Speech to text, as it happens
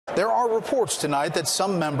There are reports tonight that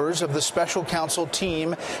some members of the special counsel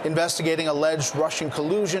team investigating alleged Russian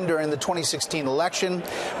collusion during the 2016 election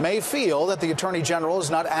may feel that the Attorney General is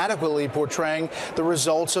not adequately portraying the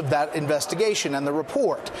results of that investigation and the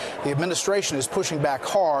report. The administration is pushing back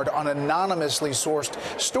hard on anonymously sourced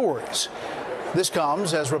stories. This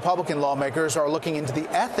comes as Republican lawmakers are looking into the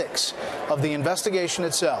ethics of the investigation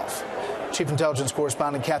itself. Chief Intelligence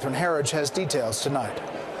Correspondent Catherine Herridge has details tonight.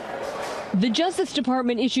 The Justice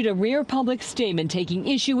Department issued a rare public statement taking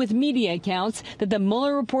issue with media accounts that the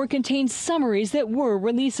Mueller report contains summaries that were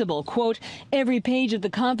releasable. Quote, every page of the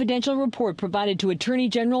confidential report provided to Attorney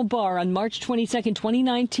General Barr on March 22,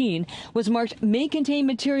 2019 was marked may contain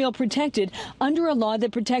material protected under a law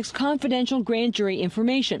that protects confidential grand jury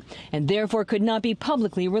information and therefore could not be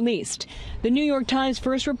publicly released. The New York Times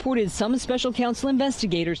first reported some special counsel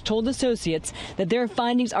investigators told associates that their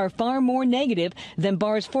findings are far more negative than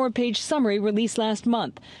Barr's 4-page summary released last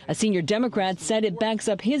month. A senior Democrat said it backs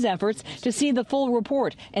up his efforts to see the full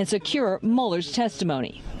report and secure Mueller's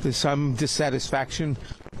testimony. There's some dissatisfaction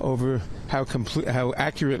over how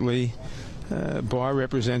accurately Barr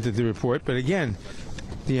represented the report, but again,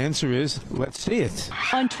 the answer is, let's see it.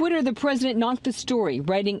 On Twitter, the president knocked the story,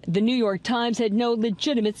 writing, the New York Times had no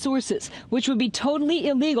legitimate sources, which would be totally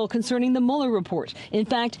illegal concerning the Mueller report. In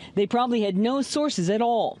fact, they probably had no sources at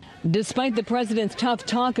all. Despite the president's tough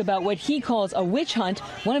talk about what he calls a witch hunt,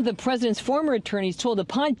 one of the president's former attorneys told a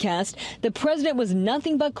podcast the president was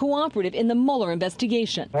nothing but cooperative in the Mueller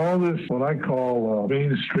investigation. All this, what I call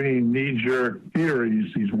mainstream knee-jerk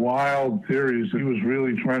theories, these wild theories, he was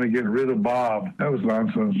really trying to get rid of Bob. That was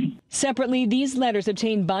nonsense. Separately, these letters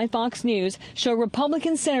obtained by Fox News show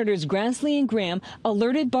Republican Senators Grassley and Graham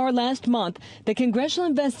alerted Barr last month that congressional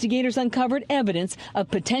investigators uncovered evidence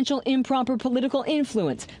of potential improper political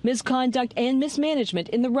influence, misconduct, and mismanagement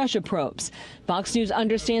in the Russia probes. Fox News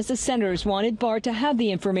understands the senators wanted Barr to have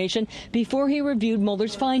the information before he reviewed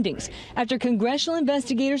Mueller's findings. After congressional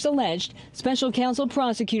investigators alleged special counsel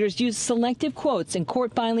prosecutors used selective quotes in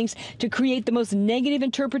court filings to create the most negative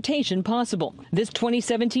interpretation possible. This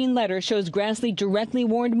 2017 letter shows Grassley directly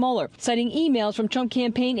warned Mueller, citing emails from Trump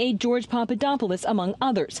campaign aide George Papadopoulos, among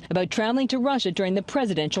others, about traveling to Russia during the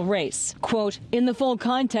presidential race. Quote, in the full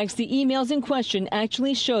context, the emails in question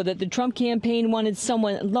actually show that the Trump campaign wanted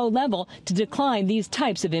someone low-level to decline these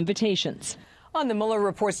types of invitations. On the Mueller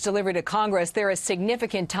report's delivery to Congress, there is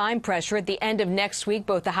significant time pressure. At the end of next week,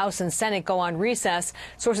 both the House and Senate go on recess.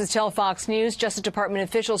 Sources tell Fox News Justice Department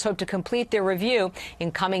officials hope to complete their review in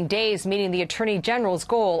coming days, meeting the Attorney General's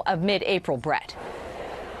goal of mid-April. Brett.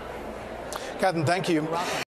 Catherine, thank you.